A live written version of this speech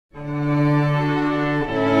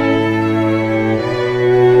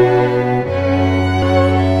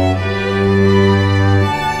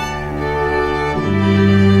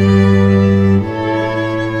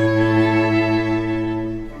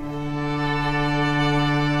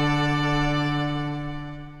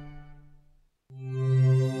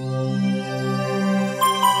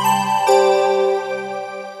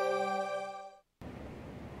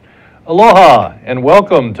Aloha and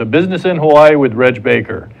welcome to Business in Hawaii with Reg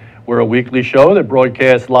Baker. We're a weekly show that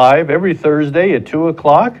broadcasts live every Thursday at 2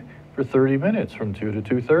 o'clock for 30 minutes from 2 to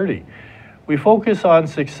 2:30. We focus on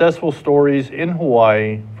successful stories in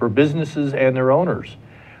Hawaii for businesses and their owners.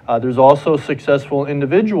 There's also successful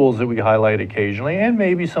individuals that we highlight occasionally and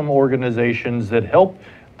maybe some organizations that help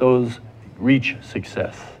those reach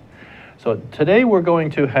success. So today we're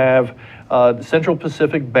going to have the Central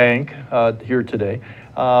Pacific Bank here today.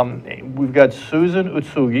 We've got Susan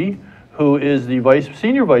Utsugi, who is the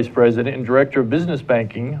Senior Vice President and Director of Business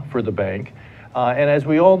Banking for the bank. And as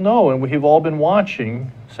we all know, and we've all been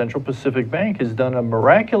watching, Central Pacific Bank has done a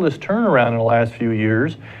miraculous turnaround in the last few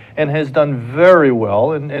years and has done very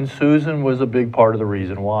well, and Susan was a big part of the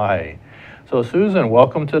reason why. So Susan,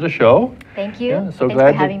 welcome to the show. Thank you. Yeah, so Thanks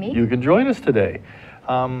glad for having me. You can join us today.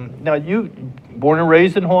 Now, you born and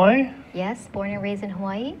raised in Hawaii? Yes, born and raised in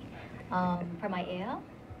Hawaii, from Aiea.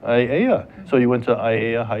 Aiea. So you went to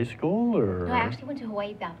Aiea High School, or? No, I actually went to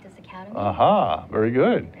Hawaii Baptist Academy. Aha, very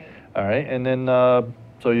good. Right. All right, and then,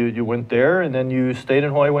 so you went there, and then you stayed in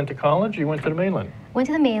Hawaii, went to college, or you went to the mainland? Went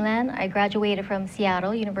to the mainland. I graduated from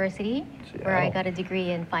Seattle University, where I got a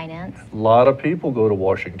degree in finance. A lot of people go to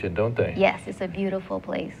Washington, don't they? Yes, it's a beautiful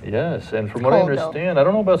place. Yes, and from It's what I cold, understand, I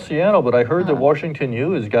don't know about Seattle, but I heard that Washington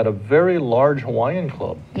U has got a very large Hawaiian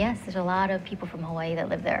club. Yes, there's a lot of people from Hawaii that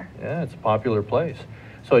live there. Yeah, it's a popular place.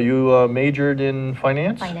 So you majored in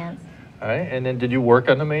finance? Finance. All right, and then did you work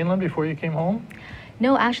on the mainland before you came home?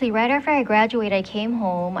 No, actually, right after I graduated, I came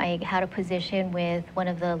home. I had a position with one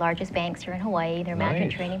of the largest banks here in Hawaii, their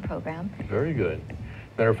management training program. Very good.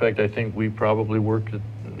 Matter of fact, I think we probably worked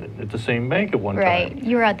at the same bank at one time. Right.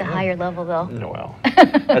 You were at the higher level, though. No, well,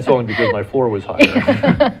 that's only because my floor was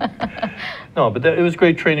higher. No, but it was a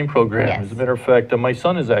great training program. Yes. As a matter of fact, my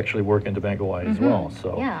son is actually working at the Bank of Hawaii as well.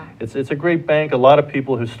 So Yeah. it's a great bank. A lot of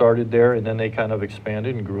people who started there, and then they kind of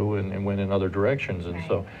expanded and grew and went in other directions. And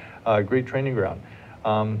so great training ground.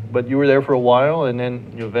 But you were there for a while, and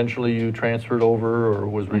then eventually you transferred over or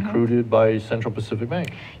was recruited by Central Pacific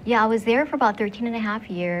Bank. Yeah, I was there for about 13 and a half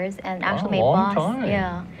years, and actually my long boss, time.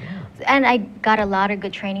 yeah. And I got a lot of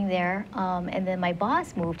good training there, and then my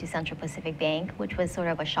boss moved to Central Pacific Bank, which was sort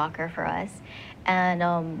of a shocker for us, and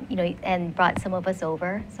you know, and brought some of us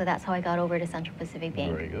over. So that's how I got over to Central Pacific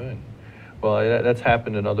Bank. Very good. Well, that's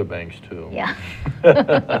happened in other banks too. Yeah.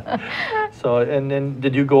 So, and then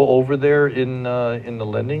did you go over there in the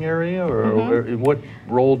lending area, or in what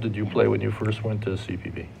role did you play when you first went to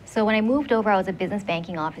CPB? So when I moved over, I was a business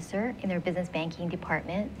banking officer in their business banking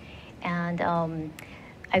department, and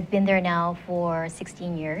I've been there now for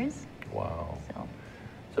 16 years. Wow. So.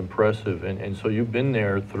 It's impressive. And so you've been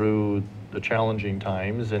there through the challenging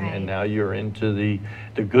times, and now you're into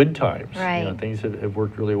the good times. Right. You know, things have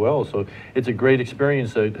worked really well. So it's a great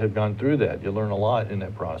experience to have gone through that. You learn a lot in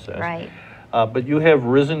that process. Right. But you have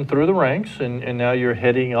risen through the ranks, and now you're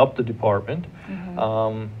heading up the department.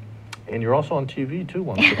 And you're also on TV too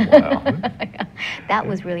once in a while. That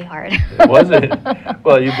was really hard. Was it?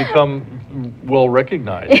 Well, you become well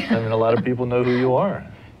recognized. I mean, a lot of people know who you are.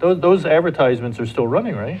 Those advertisements are still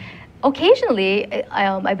running, right? Occasionally,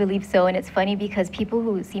 I believe so, and it's funny because people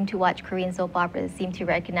who seem to watch Korean soap operas seem to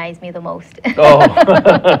recognize me the most.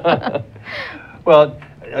 Oh. Well,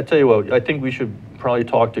 I tell you what, I think we should probably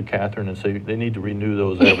talk to Catherine and say they need to renew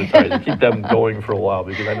those advertisements, keep them going for a while,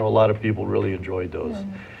 because I know a lot of people really enjoyed those.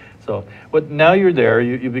 So, but now you're there,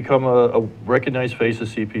 you become a recognized face of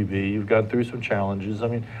CPB, you've gone through some challenges. I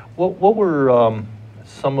mean, what were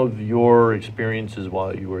some of your experiences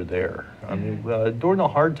while you were there? I mean, during the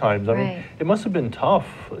hard times, I mean, it must have been tough,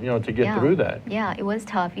 you know, to get through that. Yeah, it was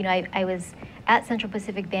tough. You know, I was at Central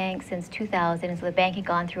Pacific Bank since 2000, and so the bank had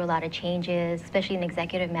gone through a lot of changes, especially in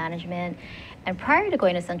executive management. And prior to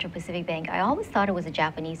going to Central Pacific Bank, I always thought it was a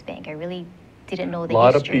Japanese bank. I really didn't know the history. A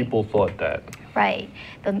lot of people thought that. Right.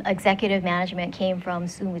 The executive management came from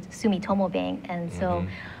Sumitomo Bank, and so,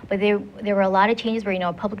 but there were a lot of changes. Where, you know,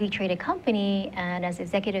 a publicly traded company, and as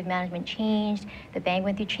executive management changed, the bank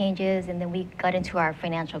went through changes, and then we got into our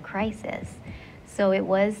financial crisis. So it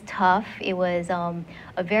was tough. It was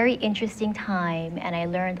a very interesting time, and I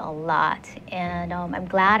learned a lot. And I'm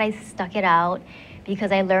glad I stuck it out,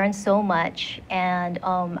 because I learned so much. And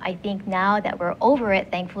I think now that we're over it,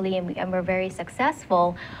 thankfully, and we're very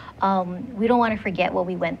successful, we don't want to forget what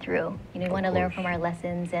we went through. You know, we want to learn from our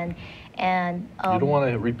lessons, and you don't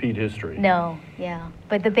want to repeat history. No, yeah.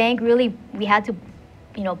 But the bank really, we had to,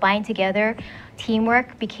 you know, bind together.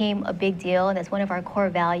 Teamwork became a big deal, and that's one of our core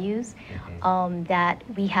values, that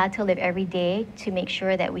we had to live every day to make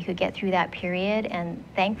sure that we could get through that period. And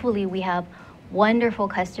thankfully, we have wonderful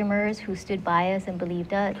customers who stood by us and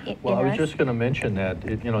believed Well, I in was us. just going to mention that,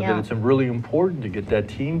 that Yeah. it's really important to get that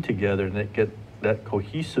team together and get that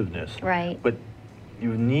cohesiveness. Right. But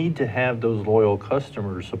you need to have those loyal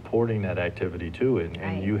customers supporting that activity too, and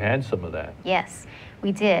Right. you had some of that. Yes,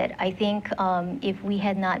 we did. I think if we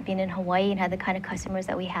had not been in Hawaii and had the kind of customers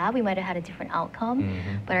that we have, we might have had a different outcome.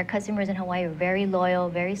 But our customers in Hawaii are very loyal,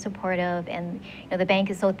 very supportive, and the bank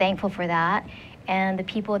is so thankful for that. And the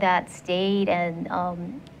people that stayed and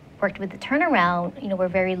worked with the turnaround, were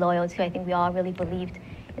very loyal too. I think we all really believed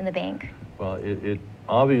in the bank. Well, it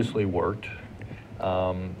obviously worked.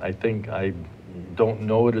 I think I don't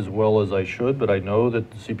know it as well as I should, but I know that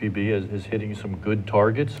the CPB is hitting some good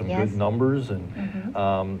targets, some Yes. good numbers,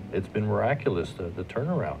 and it's been miraculous, the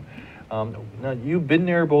turnaround. Now, you've been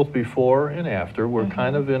there both before and after. We're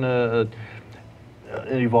kind of in an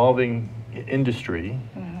evolving industry,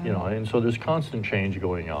 and so there's constant change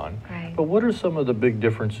going on. Right. But what are some of the big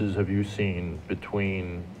differences have you seen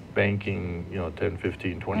between banking, 10,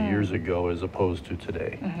 15, 20 years ago as opposed to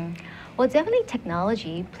today? Well, definitely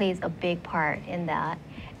technology plays a big part in that.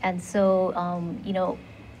 And so,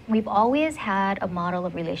 we've always had a model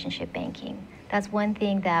of relationship banking. That's one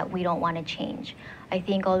thing that we don't want to change. I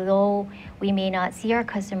think although we may not see our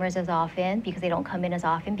customers as often because they don't come in as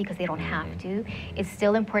often because they don't have to, it's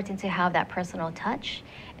still important to have that personal touch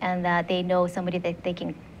and that they know somebody that they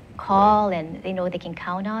can call and they know they can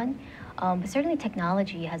count on. But certainly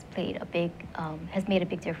technology has made a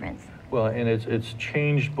big difference. Well, and it's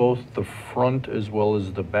changed both the front as well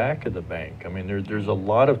as the back of the bank. I mean, there's a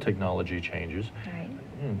lot of technology changes, Right.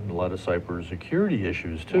 a lot of cybersecurity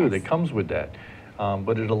issues too that Yes. comes with that.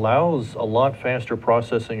 But it allows a lot faster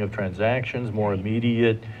processing of transactions, more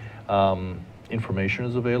immediate information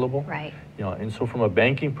is available. Right. And so from a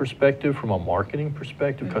banking perspective, from a marketing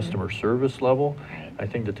perspective, customer service level, Right. I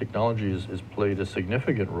think the technology has played a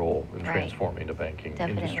significant role in Right. transforming the banking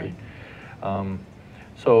Definitely. industry.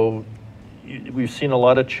 So we've seen a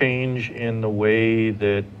lot of change in the way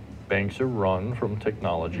that banks are run from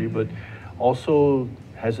technology, but also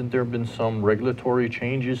hasn't there been some regulatory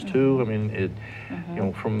changes too? I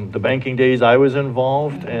mean, from the banking days I was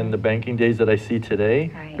involved and the banking days that I see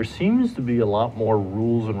today, Right. there seems to be a lot more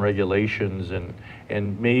rules and regulations,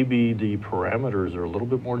 and maybe the parameters are a little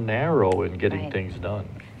bit more narrow in getting Right. things done.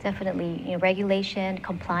 Definitely, regulation,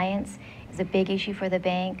 compliance is a big issue for the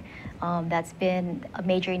bank. That's been a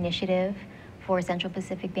major initiative for Central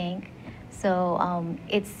Pacific Bank. So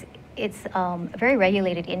it's a very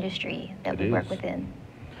regulated industry that It we work is. within.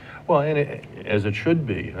 Well, and as it should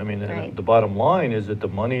be. I mean, Right. the bottom line is that the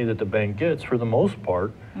money that the bank gets, for the most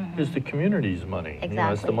part, is the community's money. It's the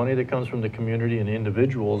Exactly. money that comes from the community and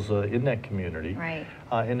individuals in that community. Right.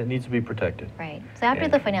 And it needs to be protected. Right. So after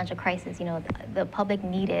And- the financial crisis, the public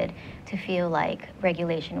needed to feel like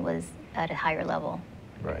regulation was at a higher level.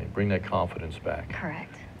 Right. Bring that confidence back.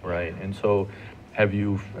 Correct. Right. And so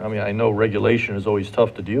I know regulation is always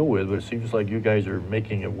tough to deal with, but it seems like you guys are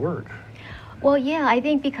making it work. Well, yeah, I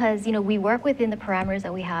think because, we work within the parameters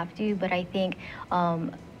that we have to, but I think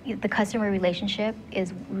the customer relationship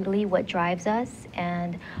is really what drives us.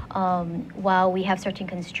 And while we have certain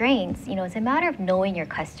constraints, it's a matter of knowing your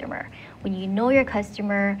customer. When you know your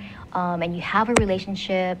customer and you have a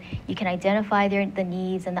relationship, you can identify the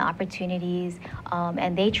needs and the opportunities,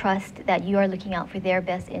 and they trust that you are looking out for their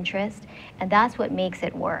best interest, and that's what makes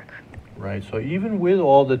it work. Right. So even with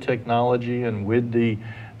all the technology and with the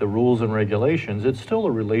rules and regulations, it's still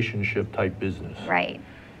a relationship type business. Right.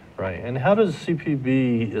 Right. And how does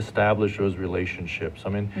CPB establish those relationships? I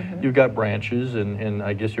mean, you've got branches, and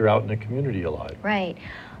I guess you're out in the community a lot. Right.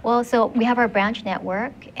 Well, so we have our branch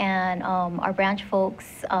network, and our branch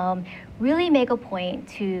folks really make a point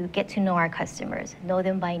to get to know our customers, know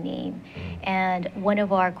them by name. And one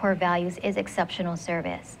of our core values is exceptional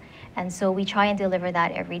service. And so we try and deliver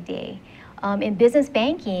that every day. In business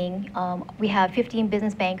banking, we have 15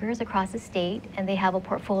 business bankers across the state, and they have a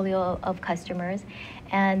portfolio of customers.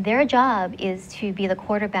 And their job is to be the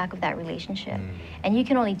quarterback of that relationship. And you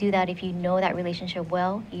can only do that if you know that relationship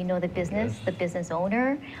well. You know the business, Yes. the business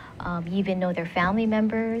owner. You even know their family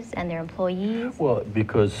members and their employees. Well,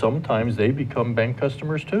 because sometimes they become bank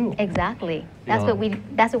customers too. Exactly. That's know.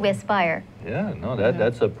 what we aspire. Yeah, no,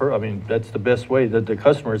 that's that's the best way, that the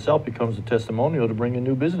customer itself becomes a testimonial to bring in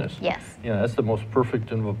new business. Yes. That's the most perfect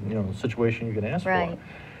situation you can ask Right. for.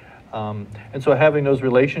 And so having those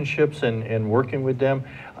relationships and working with them,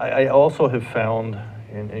 I also have found,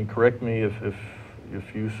 and correct me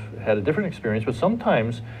if you've had a different experience, but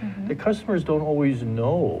sometimes the customers don't always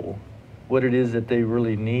know what it is that they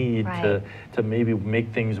really need Right. to maybe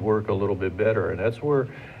make things work a little bit better. And that's where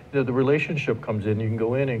the relationship comes in. You can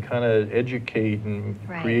go in and kind of educate and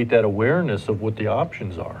Right. create that awareness of what the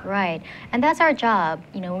options are. Right, and that's our job.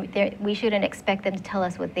 You know, we shouldn't expect them to tell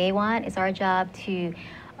us what they want. It's our job to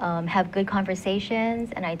have good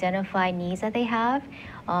conversations and identify needs that they have,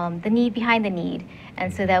 the need behind the need,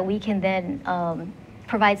 and so that we can then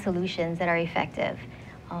provide solutions that are effective.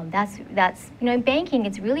 That's you know, in banking,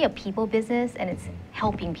 it's really a people business, and it's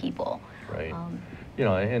helping people. Right. You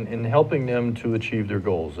know, and helping them to achieve their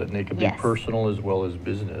goals, and they can be Yes. personal as well as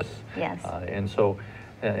business. Yes. And so,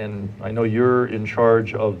 and I know you're in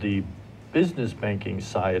charge of the business banking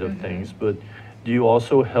side of things, but do you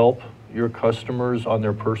also help your customers on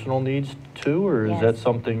their personal needs too, or is Yes. that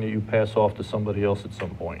something that you pass off to somebody else at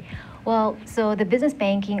some point? Well, so the business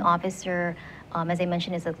banking officer, as I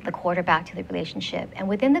mentioned, is the quarterback to the relationship. And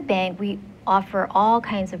within the bank, we offer all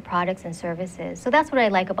kinds of products and services. So that's what I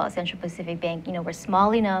like about Central Pacific Bank. You know, we're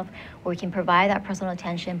small enough where we can provide that personal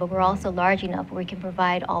attention, but we're also large enough where we can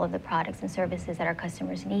provide all of the products and services that our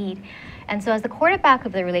customers need. And so as the quarterback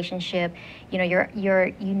of the relationship, you know,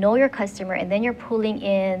 you know your customer, and then you're pulling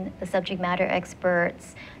in the subject matter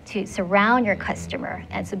experts to surround your customer,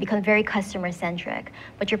 and so become very customer centric.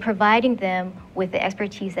 But you're providing them with the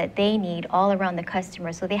expertise that they need all around the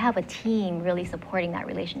customer, so they have a team really supporting that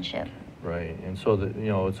relationship. Right, and so that, you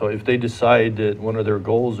know, so if they decide that one of their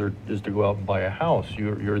goals is to go out and buy a house,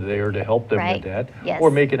 you're there to help them Right. with that. Yes.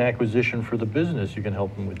 Or make an acquisition for the business, you can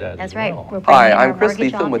help them with that That's as right. well. We're bringing Hi, in I'm our Chris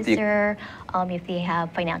mortgage Leatham with the- officer. If they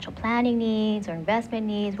have financial planning needs or investment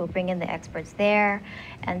needs, we'll bring in the experts there.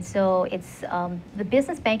 And so it's the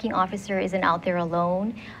business banking officer isn't out there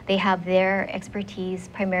alone. They have their expertise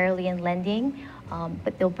primarily in lending,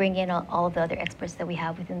 but they'll bring in all of the other experts that we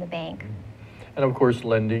have within the bank. And of course,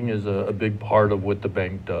 lending is a big part of what the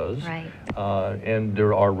bank does. Right. And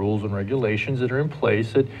there are rules and regulations that are in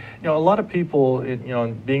place that, you know, a lot of people, you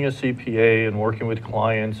know, being a CPA and working with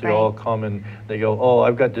clients, they Right. all come and they go, oh,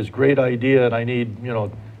 I've got this great idea and I need, you know,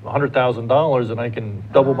 $100,000 and I can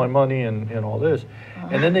double my money and all this.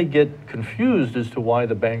 And then they get confused as to why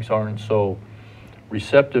the banks aren't so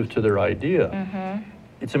receptive to their idea.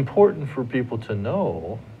 It's important for people to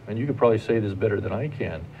know, and you could probably say this better than I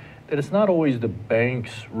can, that it's not always the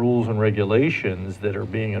bank's rules and regulations that are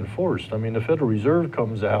being enforced. I mean, the Federal Reserve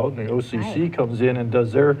comes out and the OCC Right. comes in and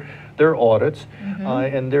does their audits,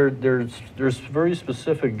 and there's very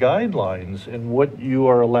specific guidelines in what you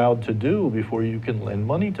are allowed to do before you can lend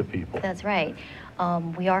money to people. That's right.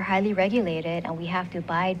 We are highly regulated, and we have to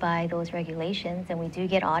abide by those regulations, and we do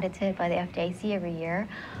get audited by the FDIC every year.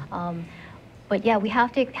 But yeah, we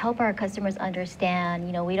have to help our customers understand,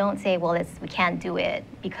 you know, we don't say, well, we can't do it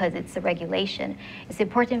because it's a regulation. It's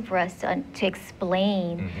important for us to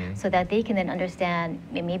explain so that they can then understand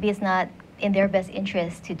maybe it's not in their best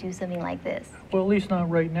interest to do something like this. Well, at least not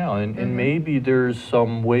right now. And maybe there's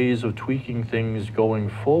some ways of tweaking things going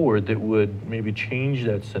forward that would maybe change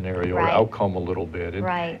that scenario or Right. outcome a little bit. And,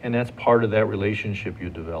 Right. and that's part of that relationship you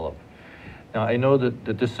develop. Now, I know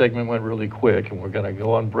that this segment went really quick, and we're going to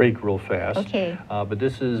go on break real fast. Okay. But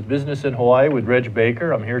this is Business in Hawaii with Reg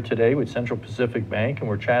Baker. I'm here today with Central Pacific Bank, and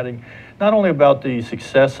we're chatting not only about the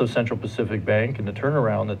success of Central Pacific Bank and the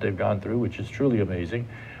turnaround that they've gone through, which is truly amazing,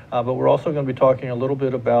 but we're also going to be talking a little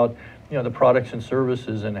bit about, you know, the products and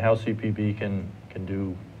services and how CPB can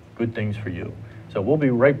do good things for you. So we'll be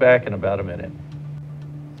right back in about a minute.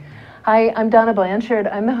 Hi, I'm Donna Blanchard.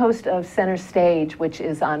 I'm the host of Center Stage, which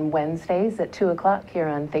is on Wednesdays at 2 o'clock here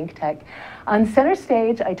on ThinkTech. On Center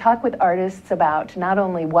Stage, I talk with artists about not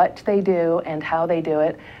only what they do and how they do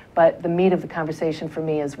it, but the meat of the conversation for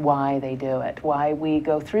me is why they do it, why we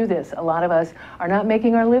go through this. A lot of us are not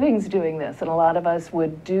making our livings doing this, and a lot of us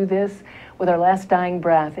would do this with our last dying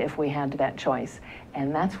breath if we had that choice.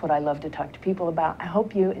 And that's what I love to talk to people about. I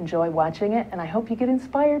hope you enjoy watching it, and I hope you get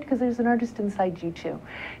inspired because there's an artist inside you too.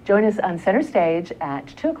 Join us on Center Stage at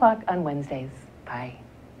 2 o'clock on Wednesdays. Bye.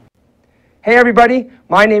 Hey everybody,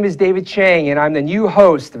 my name is David Chang and I'm the new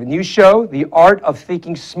host of a new show, The Art of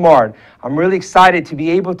Thinking Smart. I'm really excited to be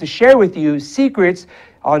able to share with you secrets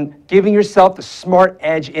on giving yourself the smart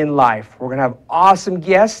edge in life. We're gonna have awesome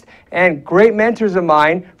guests and great mentors of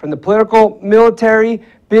mine from the political, military,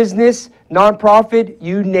 business, nonprofit,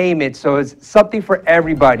 you name it. So it's something for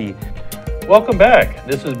everybody. Welcome back.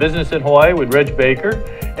 This is Business in Hawaii with Reg Baker.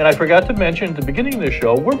 And I forgot to mention at the beginning of the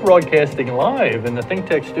show, we're broadcasting live in the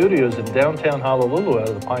ThinkTech studios in downtown Honolulu out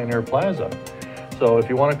of the Pioneer Plaza. So if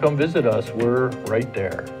you want to come visit us, we're right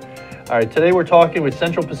there. All right, today we're talking with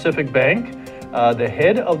Central Pacific Bank, the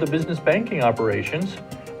head of the business banking operations,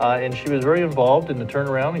 and she was very involved in the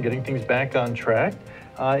turnaround and getting things back on track.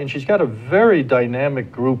 And she's got a very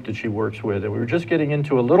dynamic group that she works with. And we were just getting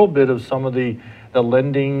into a little bit of some of the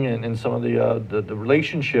lending and some of the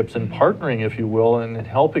relationships and partnering, if you will, and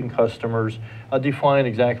helping customers define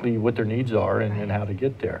exactly what their needs are and how to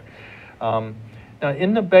get there. Now,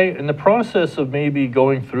 in the process of maybe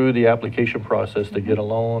going through the application process to get a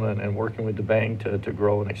loan and working with the bank to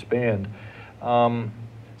grow and expand,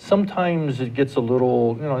 sometimes it gets a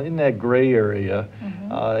little, in that gray area.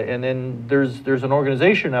 And then there's an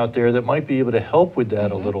organization out there that might be able to help with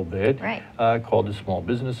that a little bit, called the Small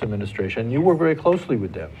Business Administration. You work very closely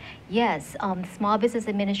with them. Yes, Small Business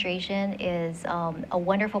Administration is a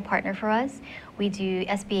wonderful partner for us. We do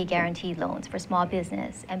SBA guaranteed loans for small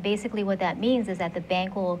business. And basically what that means is that the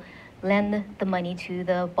bank will lend the money to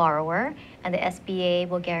the borrower, and the SBA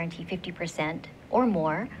will guarantee 50% or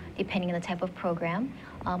more, depending on the type of program.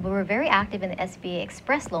 But we're very active in the SBA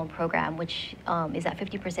Express Loan Program, which is at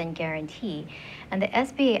 50% guarantee. And the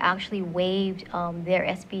SBA actually waived their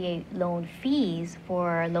SBA loan fees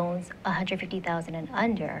for loans $150,000 and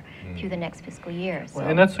under through the next fiscal year. So,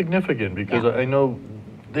 and that's significant because I know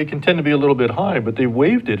they can tend to be a little bit high, but they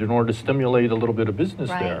waived it in order to stimulate a little bit of business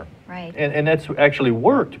there. Right. And that's actually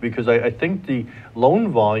worked because I think the loan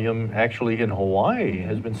volume actually in Hawaii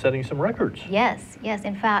has been setting some records. Yes, yes.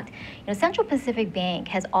 In fact, Central Pacific Bank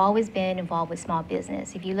has always been involved with small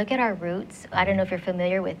business. If you look at our roots, I don't know if you're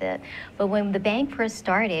familiar with it, but when the bank first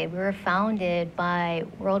started, we were founded by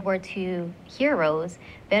World War II heroes,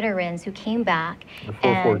 veterans who came back. The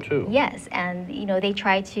 442. Yes, and they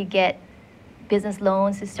tried to get business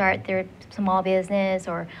loans to start their small business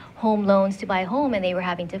or home loans to buy a home, and they were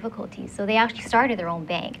having difficulties. So they actually started their own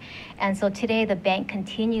bank. And so today the bank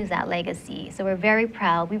continues that legacy. So we're very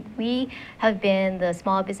proud. We have been the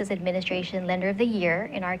Small Business Administration Lender of the Year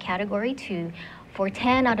in our Category 2 for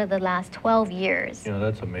 10 out of the last 12 years.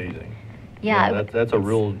 That's amazing. Yeah, that's a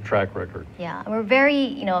real track record. Yeah, and we're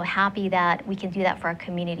very, happy that we can do that for our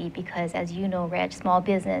community because, as you know, Reg, small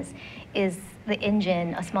business is the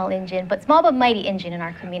engine, a small engine, but small but mighty engine in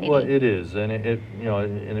our community. Well, it is, and and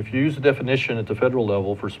if you use the definition at the federal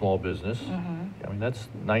level for small business, I mean that's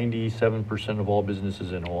 97% of all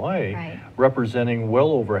businesses in Hawaii, representing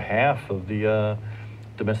well over half of the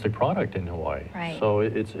domestic product in Hawaii. So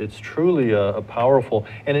it's truly a powerful,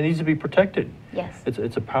 and it needs to be protected. Yes.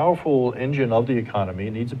 It's a powerful engine of the economy.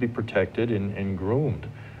 It needs to be protected and groomed.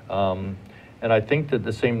 And I think that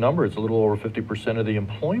the same number, it's a little over 50% of the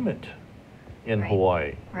employment in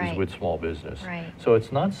Hawaii is with small business. So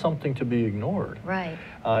it's not something to be ignored.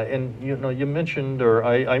 And you mentioned, or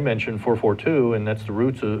I mentioned 442, and that's the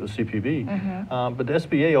roots of CPB. But the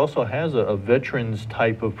SBA also has a veterans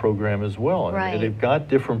type of program as well. And they've got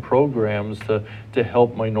different programs to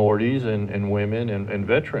help minorities and women and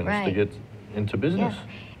veterans to get into business.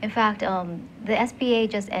 In fact, the SBA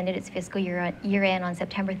just ended its fiscal year-end on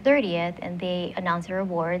September 30th, and they announced their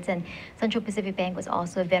awards. And Central Pacific Bank was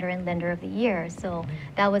also a Veteran Lender of the Year. So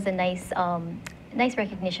that was a nice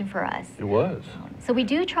recognition for us. It was. So we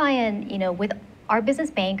do try and, with our business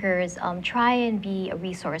bankers, try and be a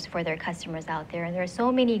resource for their customers out there. And there are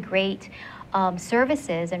so many great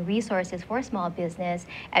services and resources for small business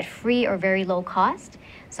at free or very low cost.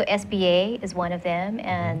 So SBA is one of them,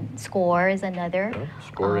 and SCORE is another.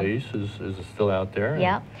 SCORE ACE is still out there.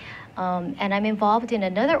 Yeah. And I'm involved in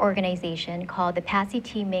another organization called the Patsy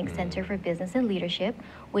T. Mink Center for Business and Leadership,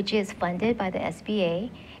 which is funded by the SBA.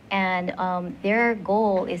 And their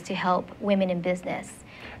goal is to help women in business.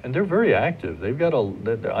 And they're very active. They've got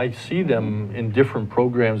I see them in different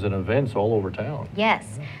programs and events all over town.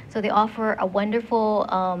 Yes. So they offer a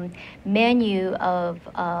wonderful menu of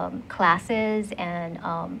classes and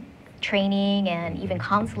training and even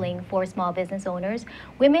counseling for small business owners.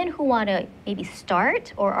 Women who want to maybe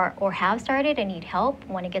start or have started and need help,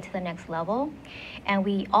 want to get to the next level. And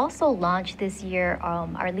we also launched this year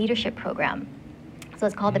our leadership program. So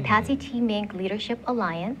it's called the Patsy T. Mink Leadership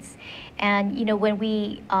Alliance. And when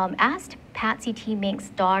we asked Patsy T. Mink's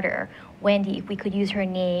daughter, Wendy, if we could use her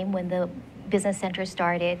name when the business center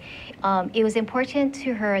started, it was important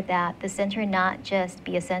to her that the center not just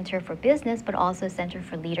be a center for business, but also a center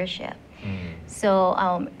for leadership.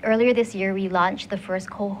 So earlier this year, we launched the first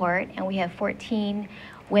cohort, and we have 14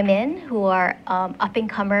 women who are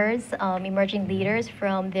up-and-comers, emerging leaders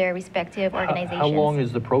from their respective organizations. How long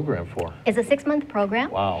is the program for? It's a 6-month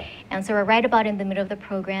program. Wow. And so we're right about in the middle of the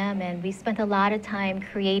program, and we spent a lot of time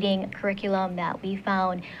creating a curriculum that we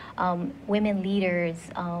found women leaders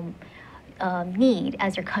need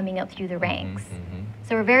as they're coming up through the ranks.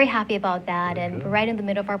 So we're very happy about that, and we're right in the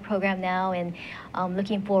middle of our program now, and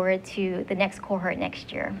looking forward to the next cohort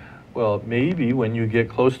next year. Well, maybe when you get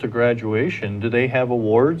close to graduation, do they have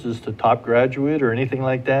awards as to top graduate or anything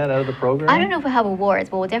like that out of the program? I don't know if we'll have awards,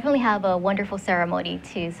 but we'll definitely have a wonderful ceremony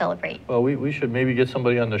to celebrate. Well, we should maybe get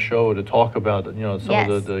somebody on the show to talk about, some Yes.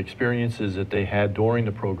 of the experiences that they had during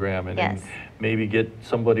the program, and Yes. then maybe get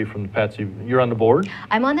somebody from the Patsy. You're on the board?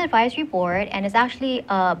 I'm on the advisory board, and it's actually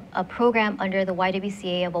a program under the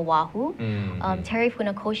YWCA of Oahu. Terry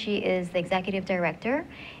Funakoshi is the executive director,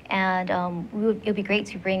 and it would be great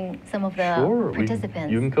to bring some of the Sure.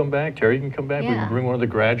 participants. You can come back, Terry can come back. We Yeah. can bring one of the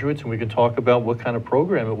graduates, and we can talk about what kind of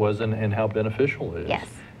program it was and how beneficial it is. Yes.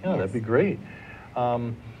 Yeah, Yes. that'd be great.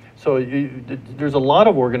 So there's a lot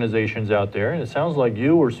of organizations out there, and it sounds like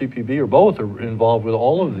you or CPB or both are involved with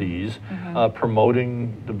all of these,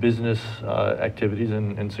 promoting the business activities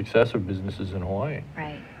and success of businesses in Hawaii.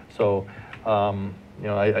 Right. So,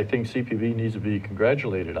 I think CPB needs to be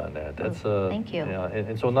congratulated on that. That's thank you. Yeah,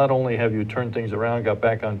 and so not only have you turned things around, got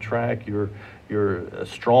back on track, you're a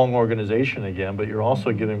strong organization again, but you're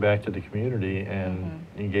also giving back to the community and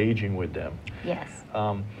engaging with them. Yes.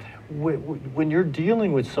 When you're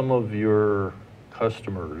dealing with some of your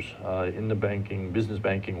customers in the business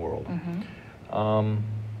banking world,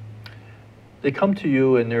 they come to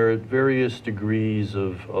you and they're at various degrees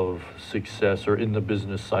of success or in the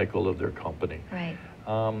business cycle of their company. Right.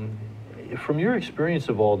 From your experience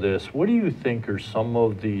of all this, what do you think are some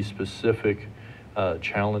of the specific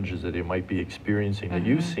challenges that they might be experiencing that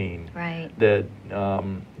you've seen Right. that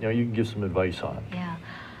you can give some advice on? Yeah.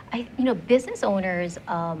 Business owners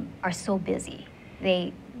are so busy.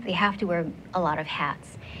 They have to wear a lot of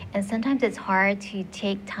hats. And sometimes it's hard to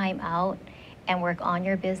take time out and work on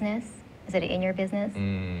your business instead of in your business.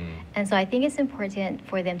 And so I think it's important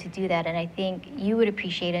for them to do that. And I think you would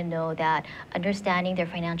appreciate and know that understanding their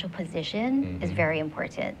financial position is very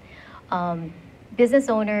important. Business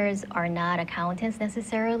owners are not accountants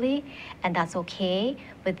necessarily, and that's okay,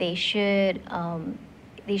 but they should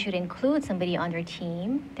include somebody on their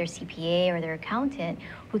team, their CPA or their accountant,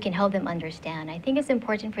 who can help them understand. I think it's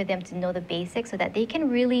important for them to know the basics so that they can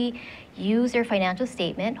really use their financial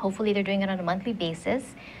statement, hopefully they're doing it on a monthly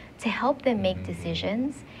basis, to help them make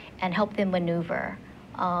decisions and help them maneuver.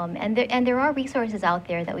 And there are resources out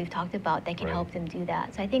there that we've talked about that can help them do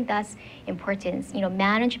that. So I think that's important.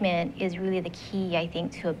 Management is really the key, I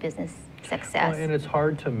think, to a business success. Well, and it's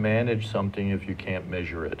hard to manage something if you can't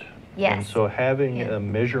measure it. Yes. And so having a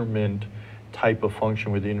measurement type of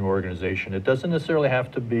function within your organization, it doesn't necessarily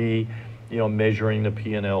have to be, measuring the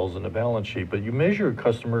P&Ls and the balance sheet, but you measure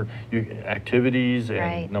customer activities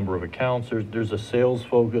and number of accounts. There's a sales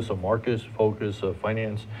focus, a market focus, a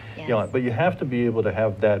finance, but you have to be able to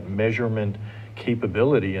have that measurement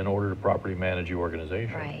capability in order to properly manage your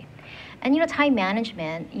organization. Right. And time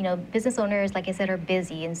management, business owners, like I said, are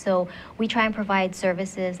busy. And so we try and provide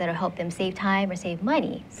services that will help them save time or save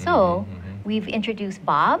money. So we've introduced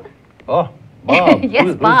Bob. Oh, Bob. Yes,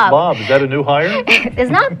 Who's Bob. Bob? Is that a new hire?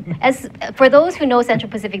 It's not, for those who know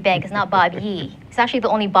Central Pacific Bank, it's not Bob Yee. It's actually the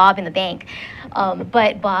only Bob in the bank.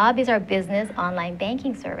 But Bob is our business online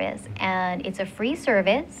banking service, and it's a free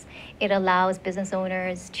service. It allows business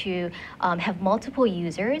owners to have multiple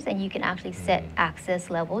users, and you can actually set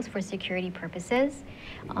access levels for security purposes.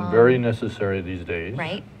 Very necessary these days.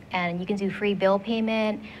 Right, and you can do free bill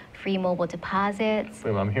payment, free mobile deposits.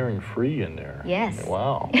 Wait, I'm hearing free in there. Yes.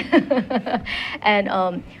 Wow.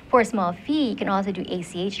 And for a small fee, you can also do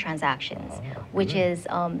ACH transactions, which is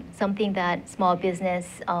something that small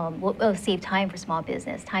business will save time for small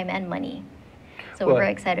business, time and money. So we're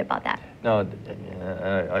very excited about that. Now,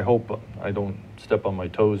 I hope I don't step on my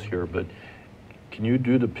toes here, but can you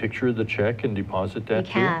do the picture of the check and deposit that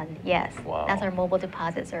We can, yes. Wow. That's our mobile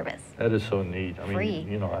deposit service. That is so neat. I mean,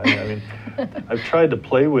 Free. I've tried to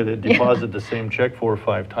play with it, deposit the same check 4 or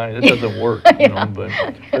 5 times. It doesn't work, but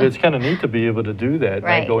it's kind of neat to be able to do that,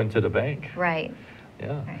 not go into the bank. Right.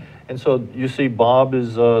 Yeah. Right. And so you see Bob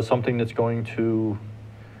is something that's going to,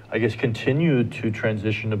 I guess, continue to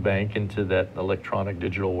transition the bank into that electronic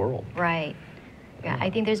digital world. Right. Yeah,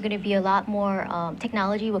 I think there's going to be a lot more,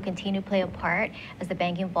 technology will continue to play a part as the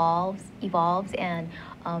bank evolves and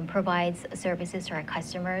provides services to our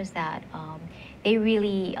customers that they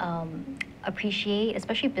really appreciate,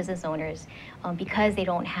 especially business owners, because they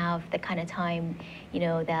don't have the kind of time,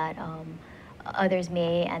 that others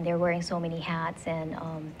may, and they're wearing so many hats, and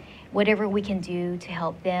whatever we can do to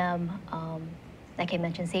help them, like I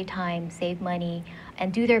mentioned, save time, save money,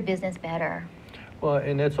 and do their business better. Well,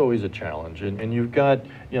 and that's always a challenge. And you've got,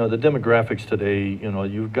 the demographics today,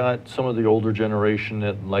 you've got some of the older generation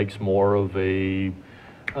that likes more of a,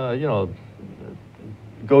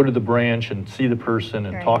 go to the branch and see the person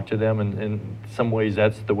and Right. talk to them, and in some ways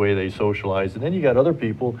that's the way they socialize. And then you got other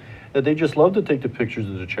people that they just love to take the pictures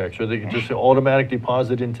of the checks, or they can just automatic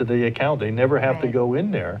deposit into the account. They never have to Right. go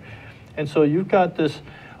in there. And so you've got this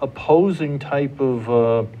opposing type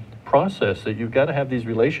of process that you've got to have these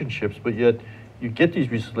relationships, but yet you get these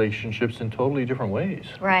relationships in totally different ways.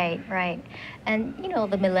 Right, right. And you know,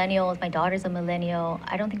 the millennials, my daughter's a millennial.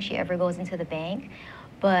 I don't think she ever goes into the bank.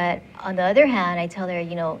 But on the other hand, I tell her,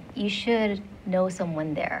 you know, you should know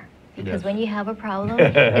someone there. Because Yes. when you have a problem,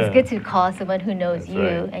 it's good to call someone who knows That's you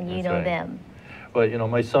right, and you that's know right. them. But you know,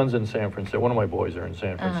 my son's in San Francisco. One of my boys are in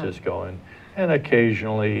San Francisco, and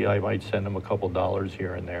occasionally I might send him a couple dollars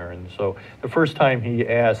here and there. And so the first time he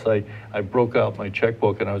asked, I broke out my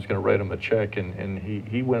checkbook and I was going to write him a check, and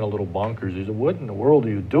he went a little bonkers. He said, "What in the world are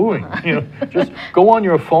you doing? You know, just go on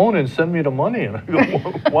your phone and send me the money." And I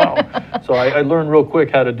go, "Wow!" So I learned real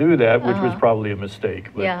quick how to do that, which was probably a mistake.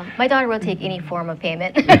 But Yeah, my daughter will take any form of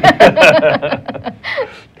payment.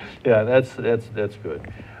 yeah, that's good.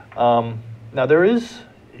 Now there is,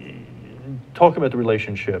 talk about the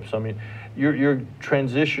relationships. I mean, you're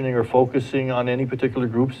transitioning or focusing on any particular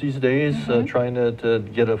groups these days, trying to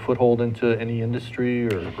get a foothold into any industry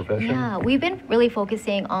or profession? Yeah, we've been really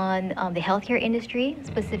focusing on the healthcare industry,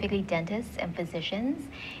 specifically dentists and physicians.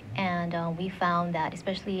 And we found that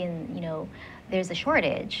especially in, you know, there's a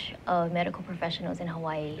shortage of medical professionals in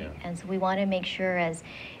Hawaii. Yeah. And so we want to make sure as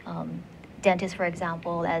dentists, for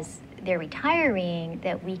example, as they're retiring,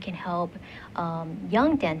 that we can help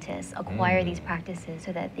young dentists acquire these practices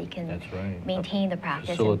so that they can That's right. maintain the practice.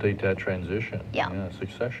 Facilitate that transition. Yeah.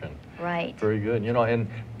 Succession. Right. Very good. You know, and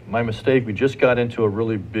my mistake, we just got into a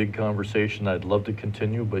really big conversation. I'd love to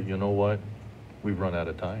continue, but you know what? We've run out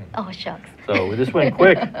of time. Oh, shucks. So this went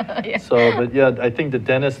quick. Yeah. So, but yeah, I think the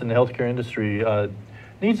dentist and the healthcare industry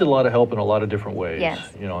needs a lot of help in a lot of different ways.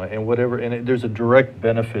 Yes. You know, and whatever, and there's a direct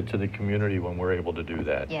benefit to the community when we're able to do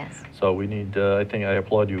that. Yes. So we need, I think I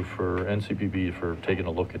applaud you for NCPB for taking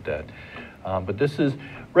a look at that. But this is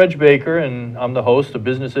Reg Baker, and I'm the host of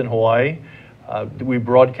Business in Hawaii. We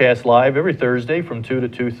broadcast live every Thursday from 2 to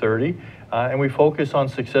 2:30, and we focus on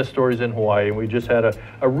success stories in Hawaii. And we just had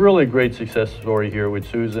a really great success story here with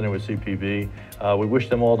Susan and with CPB. We wish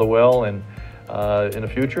them all the well and in the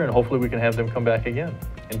future, and hopefully we can have them come back again.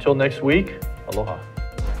 Until next week, aloha.